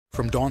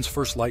From dawn's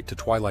first light to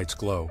twilight's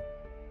glow,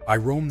 I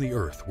roam the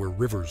earth where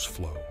rivers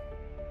flow.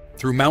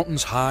 Through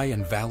mountains high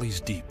and valleys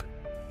deep,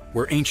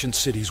 where ancient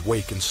cities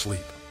wake and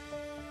sleep.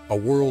 A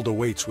world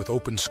awaits with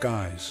open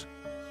skies,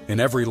 in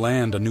every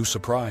land a new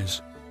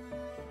surprise.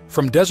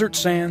 From desert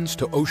sands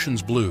to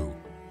ocean's blue,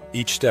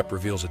 each step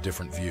reveals a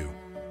different view.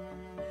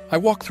 I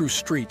walk through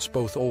streets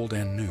both old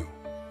and new,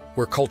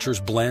 where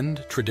cultures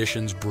blend,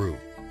 traditions brew.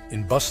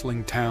 In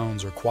bustling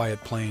towns or quiet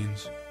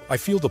plains, I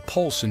feel the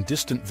pulse in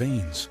distant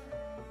veins.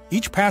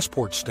 Each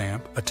passport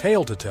stamp, a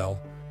tale to tell,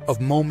 of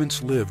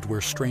moments lived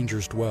where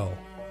strangers dwell.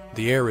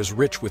 The air is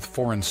rich with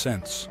foreign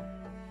scents,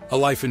 a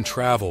life in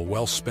travel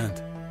well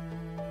spent.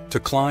 To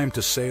climb,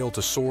 to sail,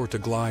 to soar, to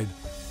glide,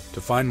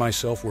 to find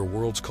myself where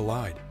worlds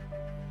collide.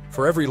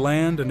 For every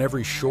land and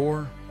every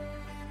shore,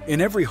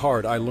 in every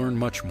heart I learn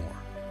much more.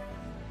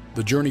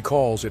 The journey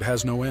calls, it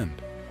has no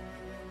end.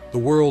 The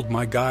world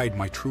my guide,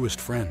 my truest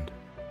friend.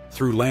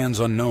 Through lands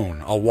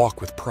unknown, I'll walk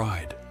with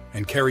pride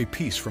and carry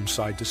peace from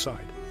side to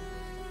side.